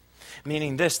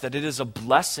 Meaning this, that it is a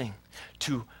blessing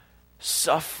to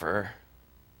suffer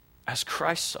as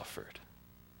Christ suffered,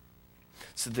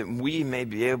 so that we may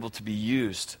be able to be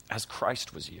used as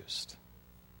Christ was used.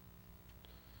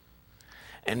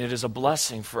 And it is a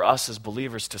blessing for us as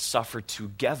believers to suffer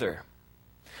together,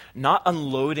 not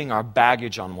unloading our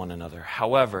baggage on one another.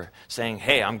 However, saying,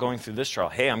 hey, I'm going through this trial.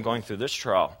 Hey, I'm going through this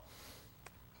trial.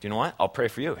 Do you know what? I'll pray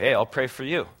for you. Hey, I'll pray for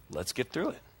you. Let's get through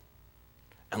it.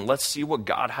 And let's see what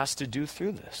God has to do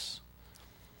through this.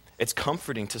 It's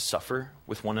comforting to suffer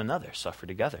with one another, suffer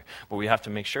together. But we have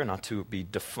to make sure not to be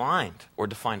defined or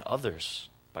define others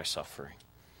by suffering.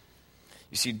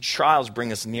 You see, trials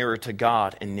bring us nearer to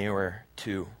God and nearer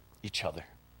to each other.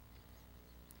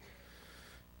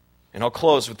 And I'll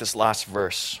close with this last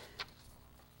verse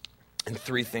and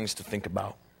 3 things to think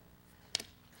about.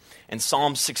 In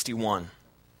Psalm 61,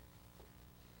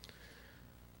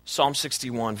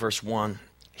 verse 1,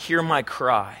 "Hear my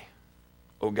cry,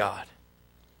 O God.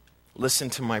 Listen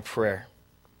to my prayer.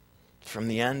 From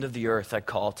the end of the earth I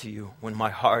call to you when my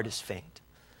heart is faint.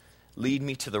 Lead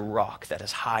me to the rock that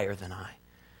is higher than I.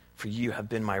 For you have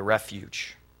been my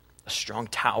refuge, a strong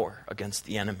tower against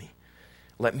the enemy.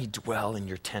 Let me dwell in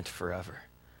your tent forever.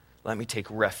 Let me take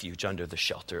refuge under the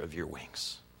shelter of your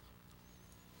wings."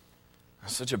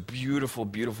 Such a beautiful,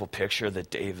 beautiful picture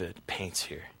that David paints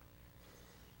here.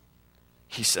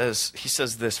 He says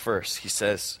this first. He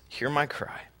says, "Hear my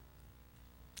cry."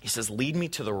 He says, "Lead me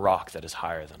to the rock that is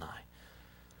higher than I."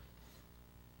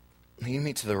 Lead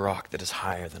me to the rock that is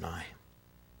higher than I.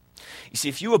 You see,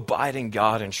 if you abide in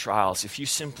God in trials, if you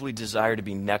simply desire to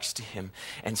be next to him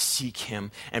and seek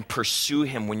him and pursue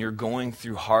him when you're going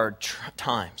through hard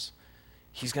times,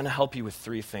 he's going to help you with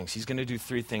 3 things. He's going to do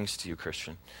 3 things to you,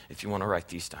 Christian, if you want to write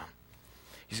these down.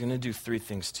 He's going to do 3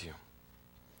 things to you.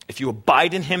 If you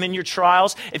abide in him in your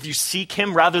trials, if you seek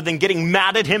him rather than getting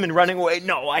mad at him and running away,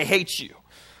 no, I hate you.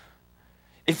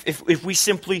 If we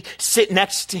simply sit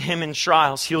next to him in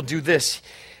trials, he'll do this.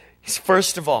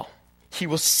 First of all, he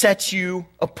will set you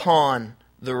upon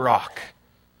the rock.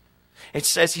 He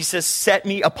says, "Set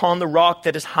me upon the rock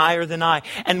that is higher than I."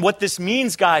 And what this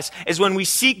means, guys, is when we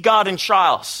seek God in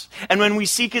trials and when we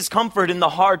seek his comfort in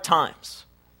the hard times,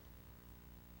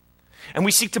 and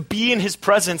we seek to be in his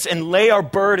presence and lay our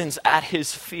burdens at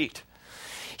his feet,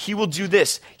 he will do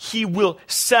this. He will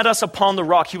set us upon the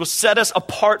rock. He will set us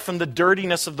apart from the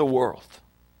dirtiness of the world.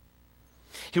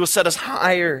 He will set us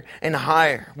higher and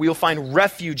higher. We will find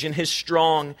refuge in his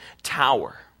strong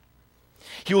tower.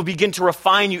 He will begin to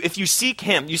refine you if you seek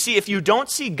him. You see, if you don't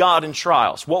see God in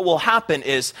trials, what will happen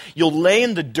is you'll lay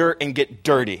in the dirt and get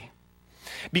dirty.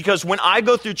 Because when I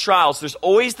go through trials, there's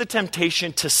always the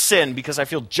temptation to sin because I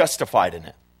feel justified in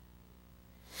it.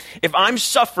 If I'm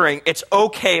suffering, it's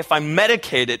okay if I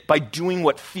medicate it by doing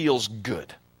what feels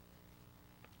good.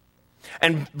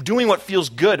 And doing what feels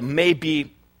good may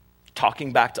be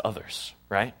talking back to others,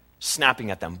 right?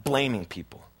 Snapping at them, blaming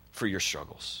people for your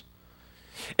struggles.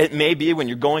 It may be when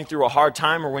you're going through a hard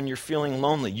time or when you're feeling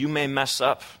lonely. You may mess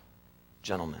up,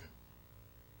 gentlemen.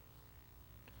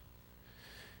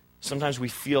 Sometimes we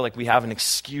feel like we have an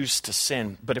excuse to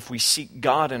sin, but if we seek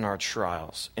God in our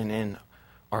trials and in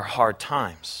our hard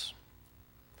times,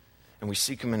 and we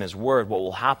seek him in his word, what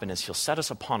will happen is he'll set us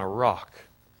upon a rock,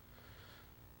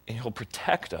 and he'll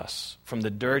protect us from the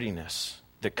dirtiness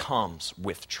that comes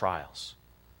with trials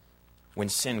when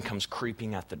sin comes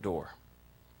creeping at the door.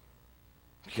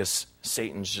 Because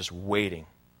Satan's just waiting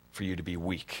for you to be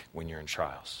weak when you're in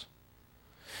trials.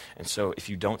 And so if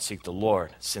you don't seek the Lord,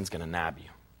 sin's going to nab you.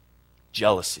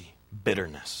 Jealousy,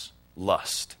 bitterness,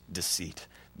 lust, deceit,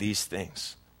 these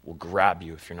things will grab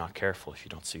you if you're not careful, if you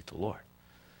don't seek the Lord.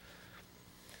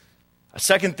 A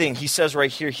second thing he says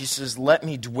right here, he says, let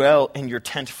me dwell in your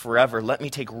tent forever. Let me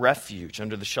take refuge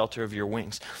under the shelter of your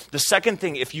wings. The second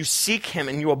thing, if you seek him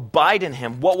and you abide in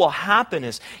him, what will happen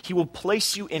is he will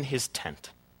place you in his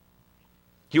tent.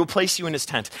 He will place you in his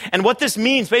tent. And what this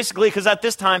means, basically, because at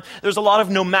this time, there's a lot of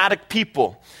nomadic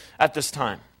people at this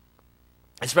time.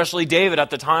 Especially David at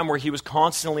the time where he was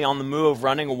constantly on the move,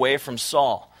 running away from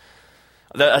Saul.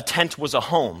 A tent was a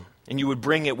home, and you would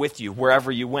bring it with you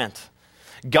wherever you went.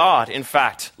 God, in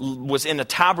fact, was in a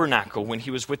tabernacle when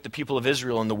he was with the people of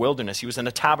Israel in the wilderness. He was in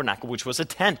a tabernacle, which was a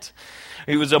tent.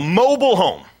 He was a mobile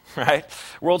home, right?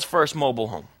 World's first mobile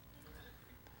home.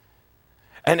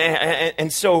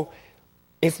 And so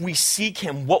if we seek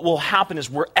him, what will happen is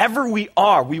wherever we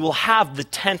are, we will have the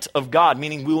tent of God,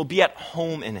 meaning we will be at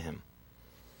home in him.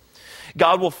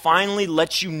 God will finally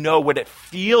let you know what it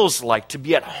feels like to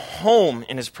be at home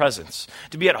in his presence,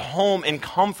 to be at home and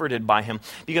comforted by him.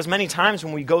 Because many times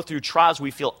when we go through trials,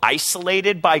 we feel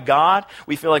isolated by God.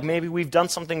 We feel like maybe we've done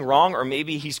something wrong or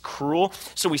maybe he's cruel.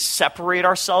 So we separate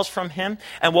ourselves from him.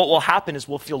 And what will happen is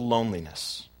we'll feel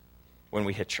loneliness when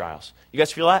we hit trials. You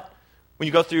guys feel that? When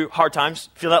you go through hard times,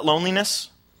 feel that loneliness?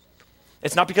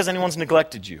 It's not because anyone's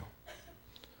neglected you.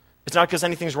 It's not because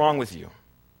anything's wrong with you.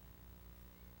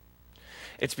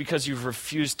 It's because you've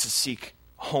refused to seek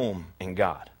home in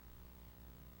God.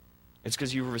 It's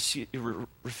because you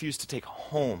refuse to take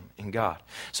home in God.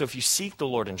 So if you seek the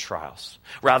Lord in trials,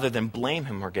 rather than blame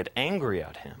him or get angry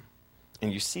at him,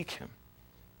 and you seek him,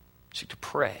 seek to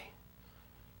pray,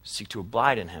 seek to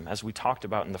abide in him. As we talked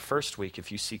about in the first week,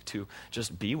 if you seek to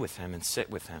just be with him and sit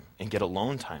with him and get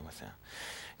alone time with him,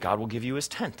 God will give you his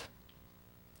tent.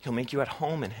 He'll make you at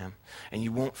home in him, and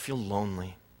you won't feel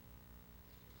lonely.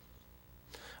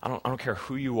 I don't care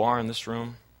who you are in this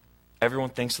room.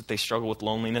 Everyone thinks that they struggle with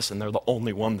loneliness, and they're the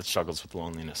only one that struggles with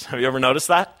loneliness. Have you ever noticed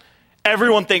that?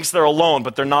 Everyone thinks they're alone,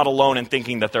 but they're not alone in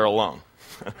thinking that they're alone.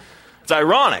 It's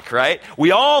ironic, right?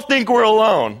 We all think we're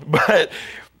alone, but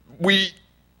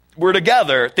we're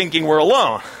together thinking we're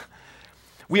alone.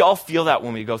 We all feel that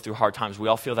when we go through hard times. We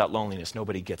all feel that loneliness.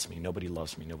 Nobody gets me. Nobody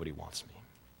loves me. Nobody wants me.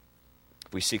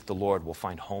 If we seek the Lord, we'll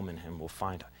find home in him. We'll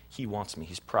find he wants me.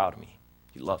 He's proud of me.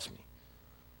 He loves me.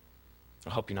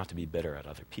 It'll help you not to be bitter at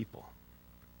other people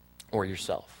or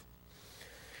yourself.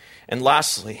 And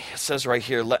lastly, it says right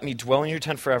here, let me dwell in your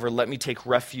tent forever. Let me take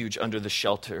refuge under the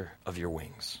shelter of your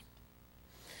wings.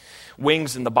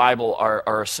 Wings in the Bible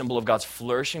are a symbol of God's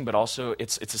flourishing, but also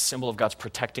it's a symbol of God's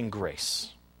protecting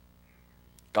grace.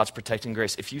 God's protecting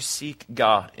grace. If you seek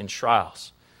God in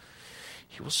trials,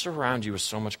 he will surround you with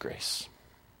so much grace.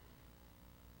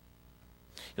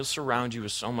 He'll surround you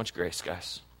with so much grace,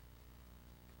 guys.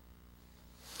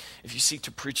 If you seek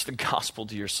to preach the gospel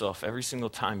to yourself every single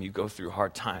time you go through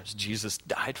hard times, Jesus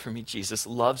died for me, Jesus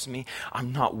loves me,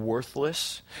 I'm not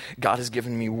worthless, God has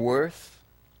given me worth.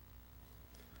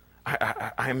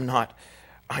 I am not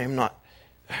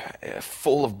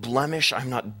full of blemish,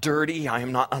 I'm not dirty, I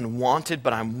am not unwanted,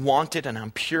 but I'm wanted and I'm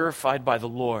purified by the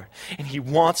Lord. And he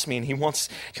wants me, and he wants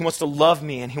to love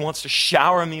me, and he wants to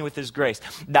shower me with his grace.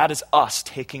 That is us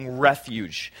taking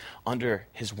refuge under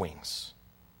his wings.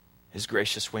 His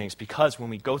gracious wings, because when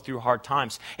we go through hard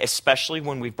times, especially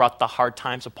when we've brought the hard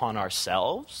times upon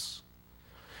ourselves,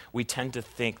 we tend to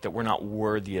think that we're not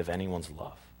worthy of anyone's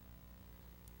love.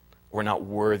 We're not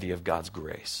worthy of God's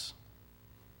grace.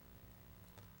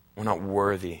 We're not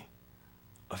worthy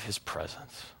of his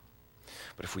presence.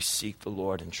 But if we seek the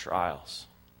Lord in trials,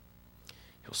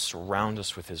 he'll surround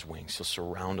us with his wings. He'll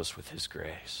surround us with his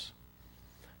grace.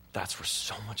 That's where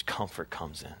so much comfort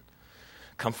comes in.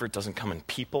 Comfort doesn't come in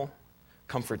people.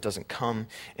 Comfort doesn't come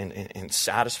in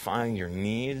satisfying your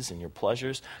needs and your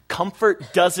pleasures.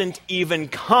 Comfort doesn't even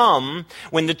come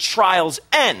when the trials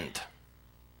end.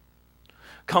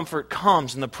 comfort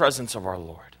comes in the presence of our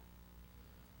Lord.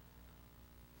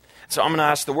 So I'm going to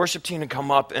ask the worship team to come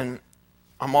up, and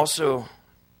I'm also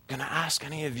going to ask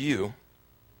any of you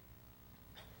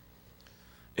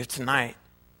if tonight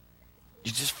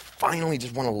you just finally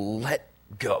just want to let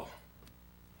go.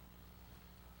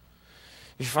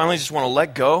 You finally just want to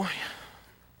let go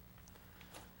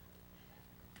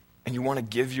and you want to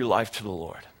give your life to the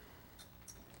Lord.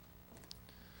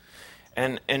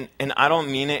 And I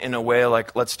don't mean it in a way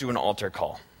like, let's do an altar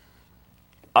call.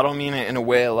 I don't mean it in a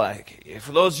way like,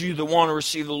 for those of you that want to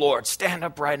receive the Lord, stand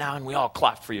up right now and we all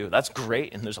clap for you. That's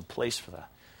great, and there's a place for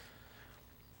that.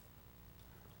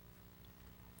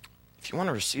 If you want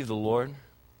to receive the Lord,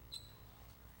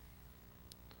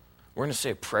 we're going to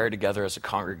say a prayer together as a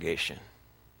congregation.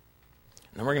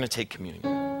 And then we're going to take communion.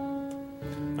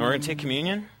 And we're going to take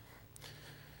communion.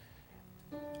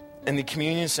 And the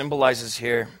communion symbolizes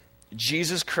here,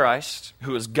 Jesus Christ,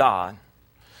 who is God,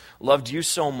 loved you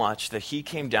so much that he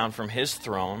came down from his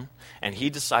throne and he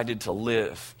decided to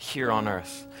live here on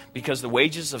earth. Because the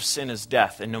wages of sin is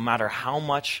death, and no matter how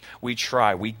much we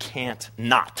try, we can't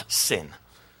not sin.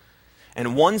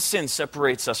 And one sin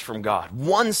separates us from God.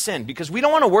 One sin, because we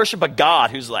don't want to worship a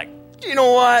God who's like, you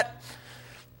know what?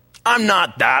 I'm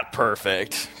not that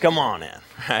perfect. Come on in,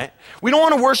 right? We don't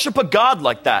want to worship a God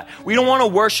like that. We don't want to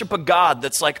worship a God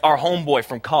that's like our homeboy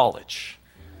from college,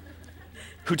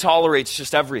 who tolerates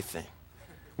just everything.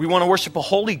 We want to worship a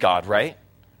holy God, right?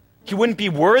 He wouldn't be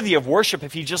worthy of worship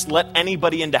if he just let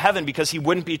anybody into heaven, because he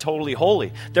wouldn't be totally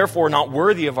holy, therefore not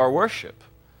worthy of our worship.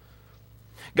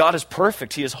 God is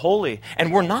perfect, he is holy,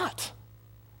 and we're not,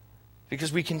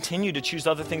 because we continue to choose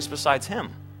other things besides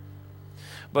him.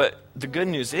 But the good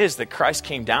news is that Christ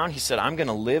came down. He said, I'm going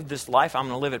to live this life. I'm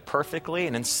going to live it perfectly.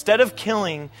 And instead of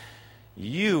killing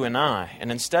you and I,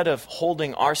 and instead of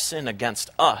holding our sin against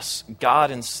us,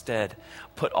 God instead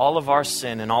put all of our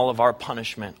sin and all of our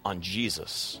punishment on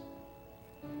Jesus.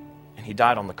 And he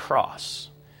died on the cross.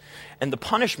 And the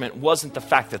punishment wasn't the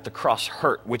fact that the cross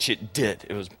hurt, which it did.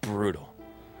 It was brutal.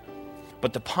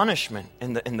 But the punishment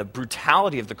and the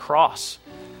brutality of the cross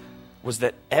was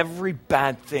that every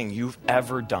bad thing you've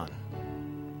ever done,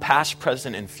 past,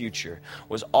 present, and future,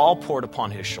 was all poured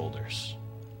upon his shoulders.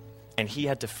 And he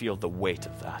had to feel the weight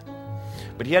of that.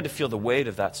 But he had to feel the weight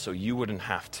of that so you wouldn't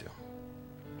have to.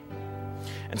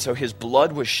 And so his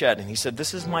blood was shed, and he said,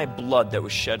 this is my blood that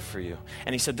was shed for you.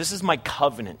 And he said, this is my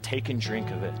covenant, take and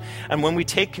drink of it. And when we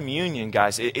take communion,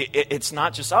 guys, it's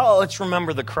not just, oh, let's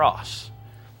remember the cross.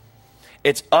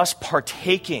 It's us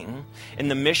partaking in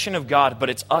the mission of God,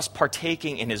 but it's us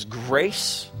partaking in his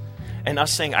grace and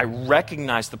us saying, I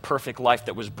recognize the perfect life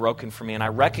that was broken for me, and I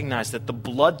recognize that the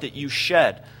blood that you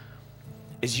shed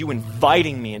is you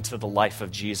inviting me into the life of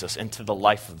Jesus, into the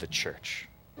life of the church.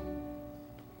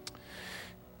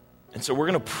 And so we're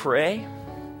going to pray,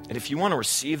 and if you want to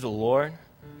receive the Lord,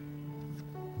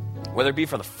 whether it be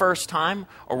for the first time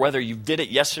or whether you did it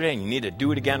yesterday and you need to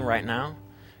do it again right now,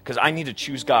 because I need to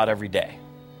choose God every day.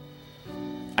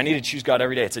 I need to choose God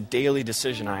every day. It's a daily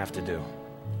decision I have to do.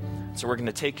 So we're going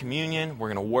to take communion. We're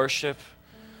going to worship.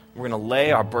 We're going to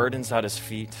lay our burdens at his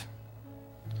feet.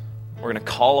 We're going to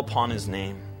call upon his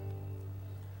name.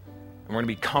 And we're going to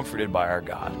be comforted by our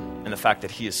God and the fact that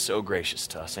he is so gracious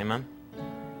to us. Amen?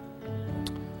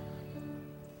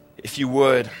 If you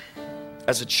would,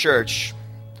 as a church,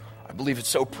 I believe it's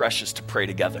so precious to pray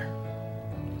together.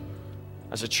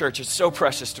 As a church, it's so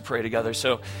precious to pray together.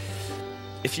 So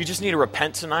if you just need to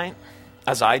repent tonight,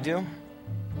 as I do,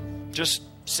 just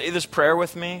say this prayer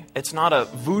with me. It's not a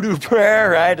voodoo prayer,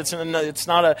 right? It's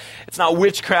not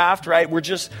witchcraft, right?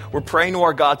 We're praying to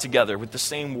our God together with the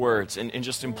same words and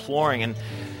just imploring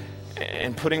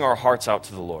and putting our hearts out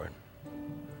to the Lord.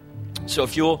 So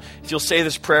if you'll say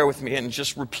this prayer with me and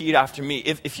just repeat after me,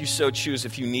 if you so choose,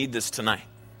 if you need this tonight.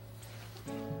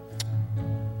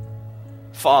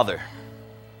 Father,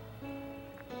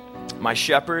 my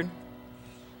shepherd,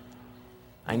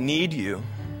 I need you.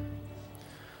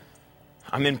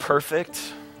 I'm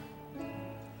imperfect,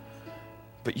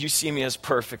 but you see me as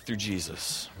perfect through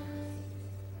Jesus.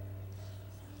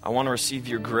 I want to receive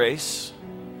your grace.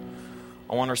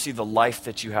 I want to receive the life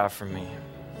that you have for me.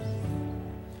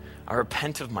 I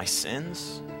repent of my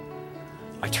sins.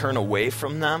 I turn away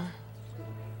from them.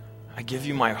 I give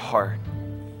you my heart.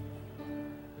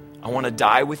 I want to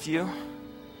die with you,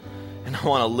 and I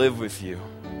want to live with you.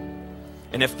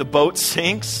 And if the boat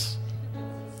sinks,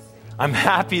 I'm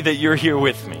happy that you're here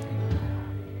with me.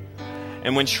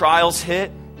 And when trials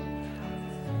hit,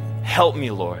 help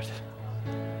me, Lord,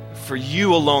 for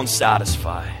you alone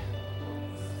satisfy.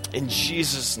 In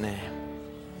Jesus' name,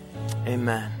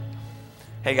 amen.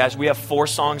 Hey guys, we have 4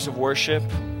 songs of worship.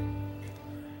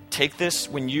 Take this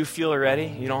when you feel ready.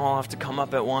 You don't all have to come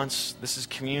up at once. This is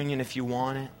communion if you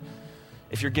want it.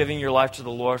 If you're giving your life to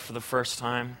the Lord for the first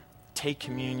time, take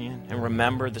communion and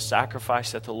remember the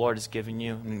sacrifice that the Lord has given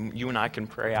you. And you and I can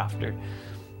pray after.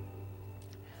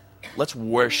 Let's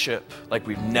worship like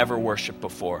we've never worshiped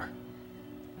before.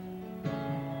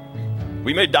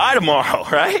 We may die tomorrow,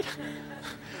 right?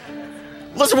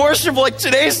 Let's worship like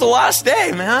today's the last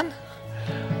day, man.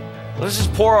 Let's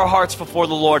just pour our hearts before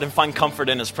the Lord and find comfort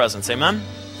in His presence. Amen?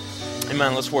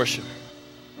 Amen. Let's worship.